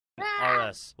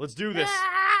RS. Let's do this.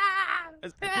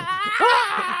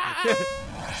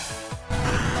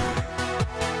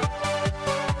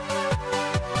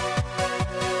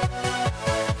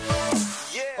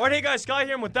 Alright, hey guys, Sky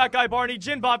here. I'm with that guy Barney,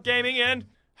 Jinbop Gaming, and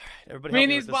everybody help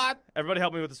me with this. Everybody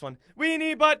help me with this one.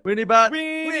 Weenie butt. Weenie butt.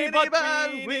 Weenie butt.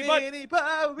 Weenie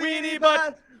butt. Weenie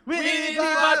butt. Weenie butt. Weenie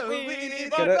butt. Weenie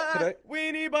butt.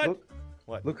 Weenie butt.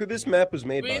 What? Look who this map was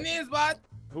made by. Weenie's butt.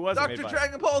 Who was it made Dr. by?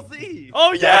 Dragon Ball Z.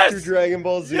 Oh yes! Dr. Dragon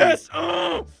Ball Z. Yes!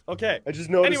 Oh! Okay. I just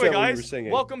noticed anyway, that when you were guys, singing.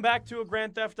 welcome back to a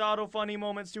Grand Theft Auto funny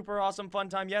moment, super awesome fun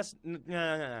time. Yes.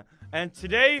 And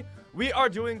today we are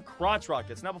doing crotch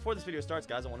rockets. Now, before this video starts,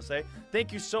 guys, I want to say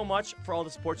thank you so much for all the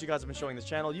support you guys have been showing this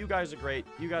channel. You guys are great.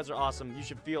 You guys are awesome. You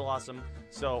should feel awesome.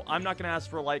 So I'm not gonna ask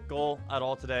for a like goal at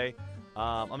all today.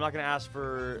 I'm not gonna ask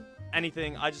for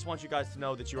anything. I just want you guys to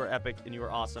know that you are epic and you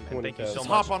are awesome. And thank you so much.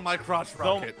 Hop on my crotch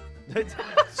rocket.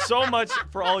 So much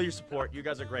for all your support. You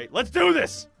guys are great. Let's do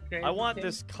this. Okay, I want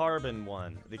this carbon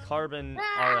one. The carbon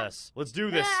RS. Let's do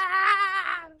this.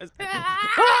 You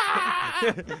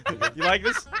like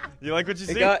this? You like what you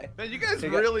see? Man, you guys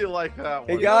really like that one.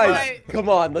 Hey guys, come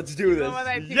on, let's do this.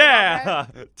 Yeah!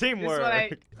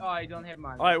 Teamwork. Oh, I don't have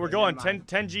money. Alright, we're going.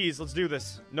 10 G's. Let's do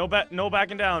this. No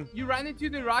backing down. You run into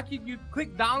the rocket, you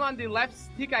click down on the left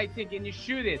stick, I think, and you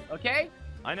shoot it, okay?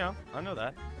 I know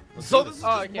that. So this is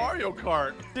just Mario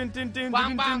Kart.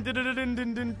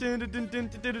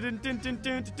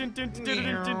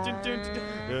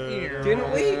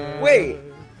 Didn't we? Wait.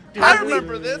 I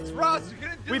remember this, Ross. You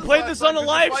couldn't do We this played last this on time a 'cause the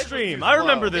live fight was stream. too I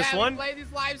remember slow. this one. We play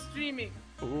this live streaming.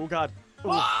 Oh god.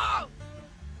 Oh!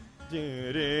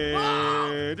 Where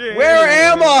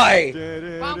am I?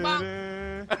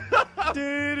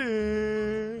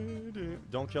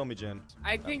 Don't kill me, Jin.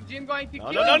 I think Jin going to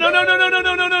kill No!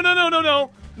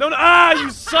 you. Ah, you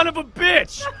son of a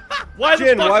bitch! Why the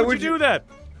Jin, fuck why would you do that?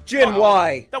 Jin,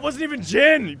 why? That wasn't even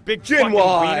Jin, you big Jin, fucking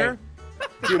why? wiener.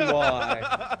 Jin, why?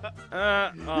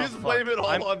 He's blaming it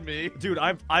all on me. Dude,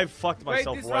 I've fucked Wait,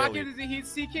 myself this royally. rocket is a heat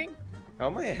seeking? How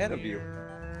am I ahead of you?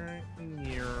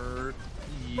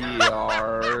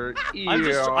 I'm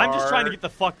just trying to get the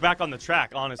fuck back on the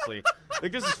track, honestly.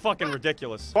 Like, this is fucking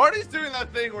ridiculous. Barney's doing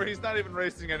that thing where he's not even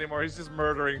racing anymore. He's just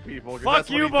murdering people. Fuck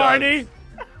you, Barney!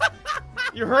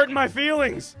 You're hurting my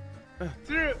feelings.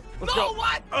 True. Let's No, go.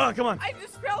 what? Oh, come on. I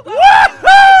just fell down.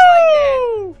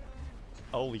 Woohoo!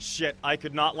 Holy shit, I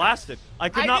could not last it. I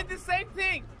I not. did the same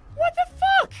thing. What the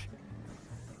fuck?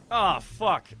 Ah,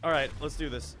 fuck. Alright, let's do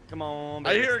this. Come on,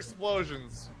 I baby. hear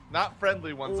explosions. Not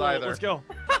friendly ones Ooh, either. Let's go.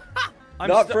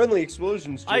 Not friendly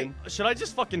explosions, Jin. Should I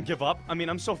just fucking give up? I mean,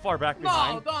 I'm so far back No,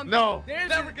 behind. don't. No, There's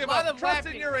never a give lot up. of Trust in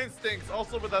laughing. your instincts.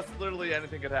 Also, with us, literally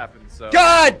anything could happen. So.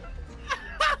 God!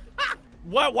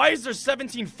 Why is there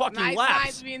 17 fucking Nice laps?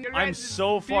 lines, Vin. You're I'm right,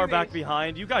 so it's far back finished.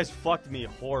 behind. You guys fucked me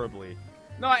horribly.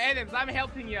 No, Adams, I'm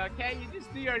helping you, okay? You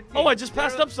just do your thing. Oh, I just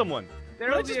passed up someone. There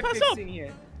Did I will be just a pass fixing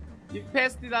here. You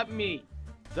passed it up me.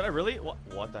 Did I really?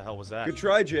 What the hell was that? Good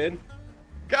try, Jin.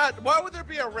 God, why would there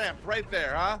be a ramp right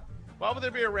there, huh? Why would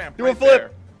there be a ramp Do right a flip.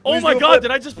 there? Oh Please my do a god, flip.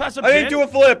 did I just pass up I didn't Jin? do a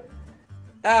flip.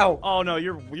 Ow. Oh no,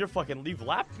 you're fucking, you've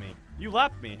lapped me. You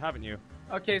lapped me, haven't you?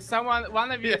 Okay,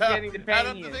 one of you is getting the pain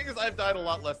Adam, here. the thing is, I've died a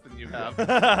lot less than you have. Wait,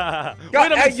 God,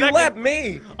 I'm in you second. lapped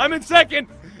me. I'm in second.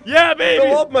 Yeah, baby.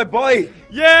 Go up my bike.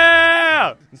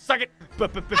 Yeah. Second.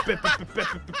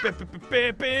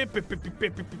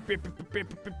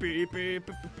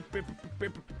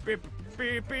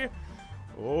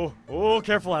 Oh,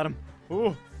 careful, Adam.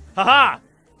 Oh, haha.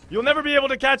 You'll never be able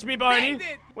to catch me, Barney. Dang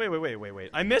it. Wait.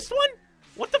 I missed one?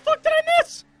 What the fuck did I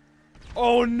miss?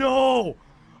 Oh, no.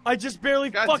 I just barely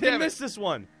God fucking damn it. missed this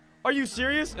one. Are you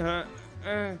serious? Ah!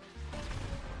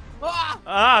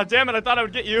 Damn it. I thought I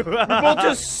would get you. We both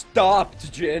just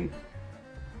stopped, Jin.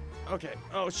 Okay.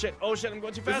 Oh, shit. I'm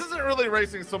going too This fast. isn't really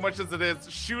racing so much as it is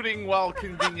shooting while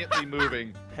conveniently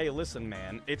moving. Hey, listen,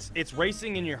 man. It's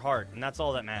racing in your heart, and that's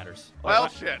all that matters. Well,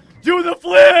 shit. Do the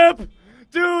flip!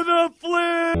 Do the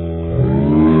flip!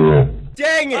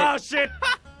 Dang it. Oh, shit!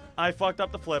 I fucked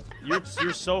up the flip. You're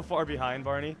so far behind,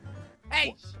 Barney.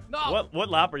 Hey! No! What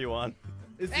lap are you on?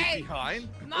 Is Hey, he behind?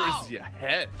 no. Or is he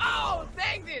ahead? Oh,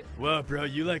 dang it! Whoa, bro,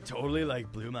 you totally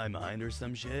blew my mind or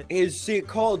some shit? Is it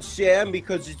called Sam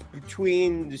because it's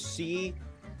between the sea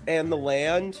and the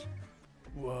land?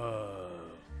 Whoa.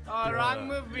 Oh, wrong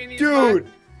move, Vinny. Dude,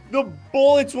 the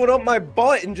bullets went up my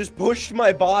butt and just pushed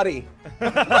my body.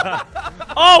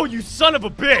 Oh, you son of a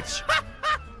bitch!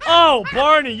 Oh,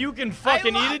 Barney, you can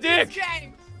fucking eat a dick!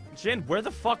 Jin, where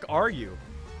the fuck are you?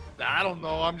 I don't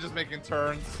know. I'm just making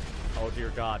turns. Oh, dear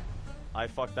God. I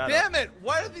fucked that up. Damn it!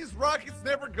 Why do these rockets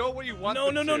never go where you want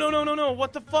them to? No.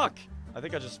 What the fuck? I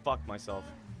think I just fucked myself.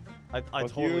 I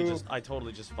Fuck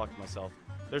totally just fucked myself.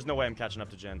 There's no way I'm catching up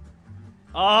to Jen.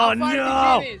 How Oh far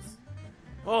no! the Jen is?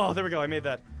 Oh, there we go. I made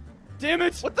that. Damn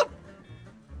it! What the? Okay,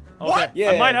 What?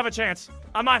 Yeah. I might have a chance.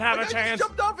 I might have The a guy chance. just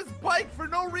jumped off his bike for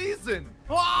no reason.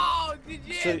 Oh, the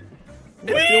So, Jen! I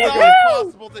feel like It's I-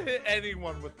 impossible to hit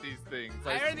anyone with these things.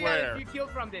 I I already got a swear. few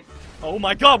kills from this. Oh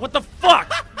my god, what the fuck?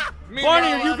 Me Barney,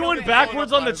 now, are I you don't going think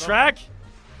backwards on the I'm track?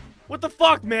 What the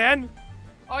fuck, man?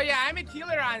 Oh yeah, I'm a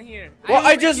killer on here. Well,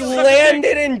 I always just kill-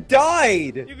 landed and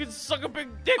died. You can suck a big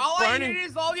dick, All I Barney. hear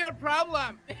is all your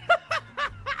problem.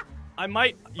 I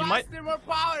might, you might. Faster, more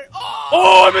power. Oh!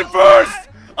 Oh, I'm in first!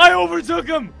 I overtook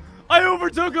him! I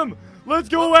overtook him! Let's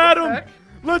go at him! heck?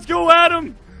 Let's go at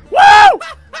him! Woo!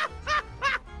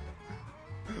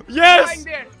 Yes! Lying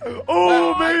there.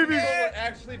 Oh, My baby! controller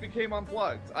actually became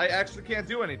unplugged. I actually can't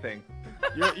do anything.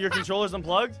 Your controller's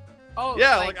unplugged? Oh,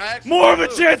 Yeah, like I actually. More of a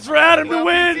can't chance for Adam to move.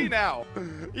 Well, PC win! now.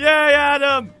 Yay,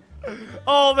 Adam!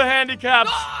 All the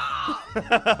handicaps!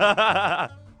 Adam,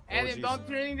 jeez. don't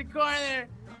turn in the corner.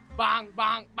 Bang,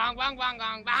 bang, bang, bang, bang,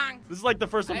 bang, bang. This is like the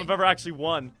first time I've ever actually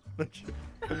won.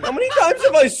 How many times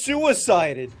have I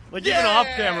suicided? Like even off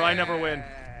camera, I never win.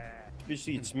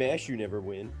 Especially in Smash, you never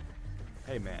win.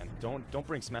 Hey man, don't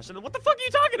bring Smash. What the fuck are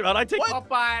you talking about? I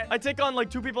take on like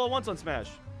 2 people at once on Smash.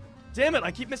 Damn it,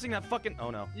 I keep missing that fucking.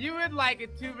 Oh no. You would like a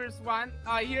 2 versus 1.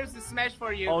 Here's the smash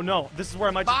for you. Oh no, this is where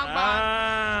I might. Bang, bang.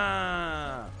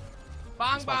 Ah.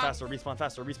 Bang, Respawn bang. faster, respawn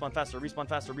faster, respawn faster, respawn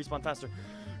faster, respawn faster.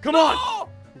 Come on! Oh!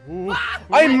 Ooh.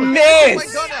 I my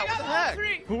missed! God. I What got the all heck?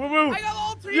 3. Woo, woo, woo. I got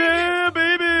all 3. Yeah,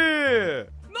 baby!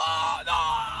 No, no.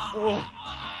 Oh.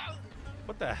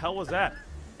 What the hell was that?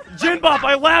 Jinbop,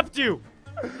 I lapped you!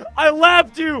 I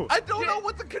lapped you! I don't know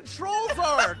what the controls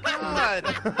are. God.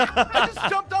 I just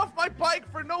jumped off my bike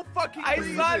for no fucking I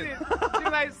reason. saw it.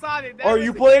 Dude, I saw it. That Are was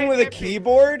you a playing great with a epic.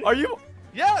 keyboard? Are you?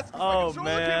 Yes, 'cause Oh, my controller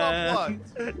man. came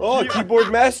unplugged. Oh,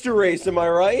 keyboard master race, am I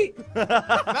right?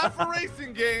 Not for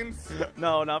racing games.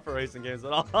 No, not for racing games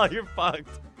at all. You're fucked.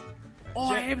 Oh,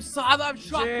 I have sawed-off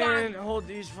shotgun. Jen, hold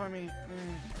these for me.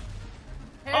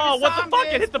 Have Oh, what the some fuck?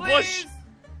 It this, hit the bush. please.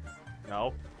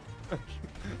 No.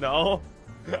 No.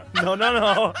 No, no,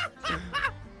 no.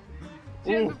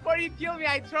 Jen, Ooh. before you kill me,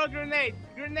 I throw a grenade.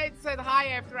 Grenade said hi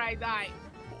after I die.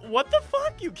 What the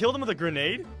fuck? You killed him with a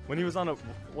grenade when he was on a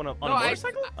No, a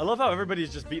motorcycle? I love how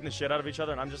everybody's just beating the shit out of each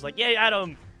other, and I'm just like, yay,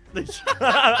 Adam!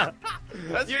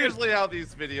 That's usually how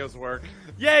these videos work.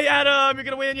 Yay, Adam! You're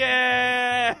gonna win!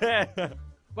 Yeah!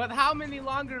 But how many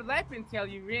longer left until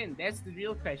you win? That's the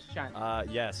real question.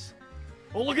 Yes.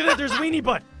 Oh, look at that! There's Weenie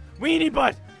Butt! Weenie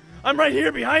Butt! I'm right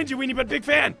here behind you, Weenie Butt! Big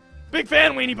fan! Big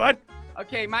fan, Weenie Butt!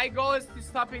 Okay, my goal is to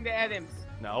stopping the Adams.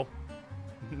 No.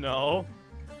 No.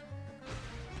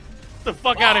 Get the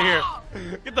fuck out of here!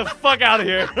 Get the fuck out of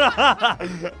here!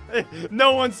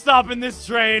 No one's stopping this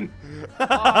train! Oh,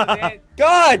 that,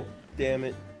 God damn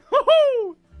it.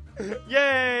 Woohoo!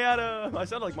 Yay, Adam! I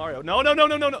sounded like Mario. No, no, no,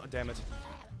 no, no, no! Damn it!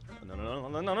 No, no, no,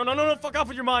 no, no, no, no, no, no! Fuck off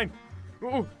with your mind!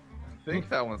 Ooh. I think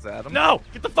that one's Adam. No!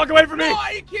 Get the fuck away from me! oh,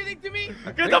 are you kidding to me?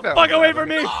 Get the fuck away from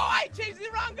me! Oh, I changed the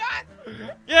wrong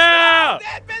gun. Yeah!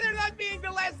 That better not being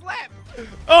the last lap.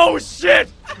 Oh shit!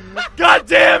 God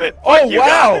damn it! Oh, Fuck you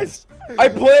wow. guys! I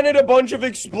planted a bunch of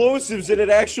explosives and it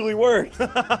actually worked.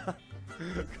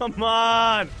 Come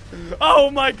on! Oh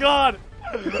my god!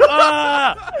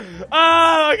 Ah!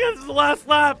 Ah! I guess it's the last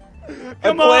lap!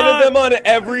 Come I planted on! them on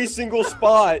every single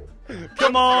spot.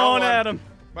 Come on, Adam!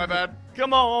 My bad.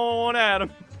 Come on,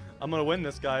 Adam! I'm gonna win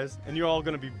this, guys, and you're all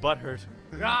gonna be butthurt.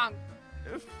 Wrong.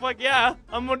 Fuck yeah!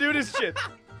 I'm gonna do this shit!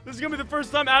 This is gonna be the first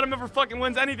time Adam ever fucking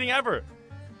wins anything ever!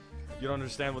 You don't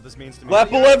understand what this means to me.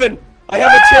 Lap 11. I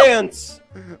have a chance.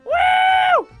 Woo!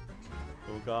 Oh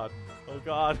god. Oh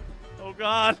god. Oh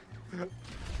god.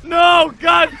 No!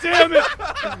 God damn it!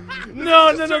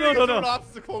 No, no, no, no, no, It's an no.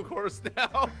 obstacle course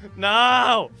now.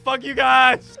 No! Fuck you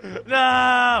guys!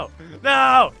 No!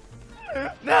 No!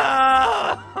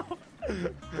 No!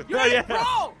 You're Oh, a yeah.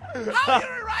 pro. How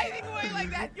you're riding away like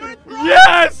that? You're a pro.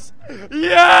 Yes!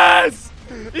 Yes!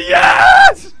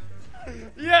 Yes!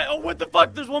 Yeah, oh, what the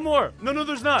fuck? There's one more. No, no,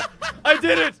 there's not. I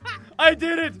did it! I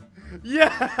did it!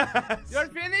 Yes! You're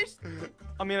finished?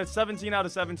 I mean, it's 17 out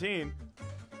of 17.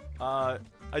 I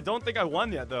don't think I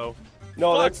won yet, though.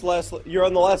 No, Fuck. that's last. You're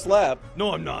on the last lap.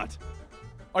 No, I'm not.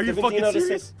 Are you 17 fucking out of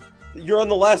serious? You're on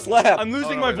the last lap. I'm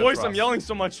losing no, my wait, that's voice. I'm Ross. yelling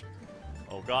so much.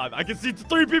 Oh, God. I can see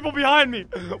 3 people behind me.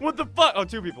 What the fuck? Oh,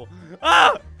 2 people.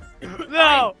 Ah!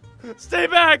 No! Stay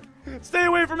back! Stay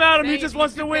away from Adam. He Thank just you.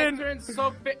 wants to That win. turns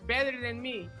so better than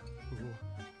me.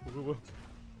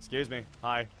 Excuse me.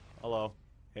 Hi. Hello.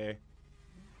 Hey.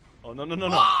 Oh, no. No.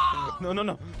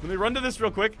 Let me run to this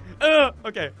real quick.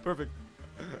 Okay, perfect.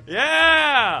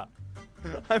 Yeah!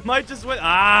 I might just win.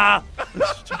 Ah!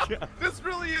 This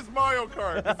really is Mario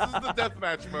Kart. This is the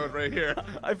deathmatch mode right here.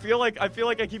 I feel like I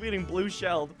keep getting blue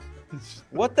shelled.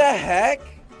 What the heck?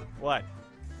 What?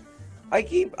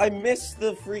 I miss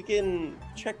the freaking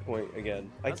checkpoint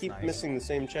again. I That's keep nice. missing the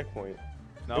same checkpoint.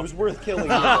 No. It was worth killing.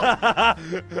 You. Ah!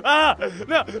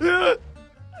 No!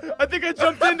 I think I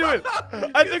jumped into it.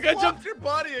 I think I jumped. your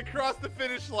body across the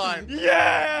finish line.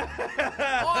 Yeah!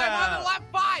 Oh, I'm on the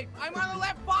left 5. I'm on the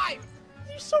left 5.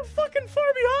 You're so fucking far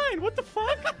behind. What the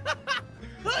fuck?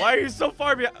 Why are you so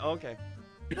far behind? Okay.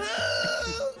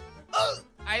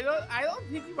 I don't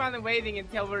think you want to waiting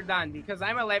until we're done because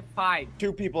I'm a left 5.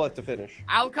 2 people at the finish.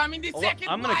 I'll come in the Well, second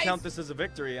I'm gonna place. count this as a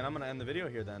victory, and I'm gonna end the video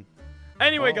here then.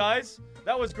 Anyway, Oh. guys,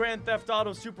 that was Grand Theft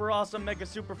Auto, super awesome, mega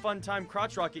super fun time,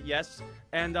 crotch rocket, yes.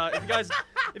 And if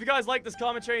you guys like this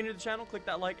commentary and you're new to the channel, click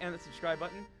that like and the subscribe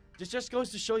button. Just goes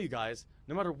to show you guys,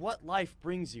 no matter what life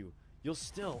brings you, you'll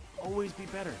still always be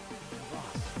better than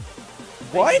Ross.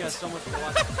 Thank you guys so much for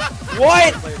watching.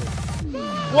 What? Later.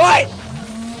 What?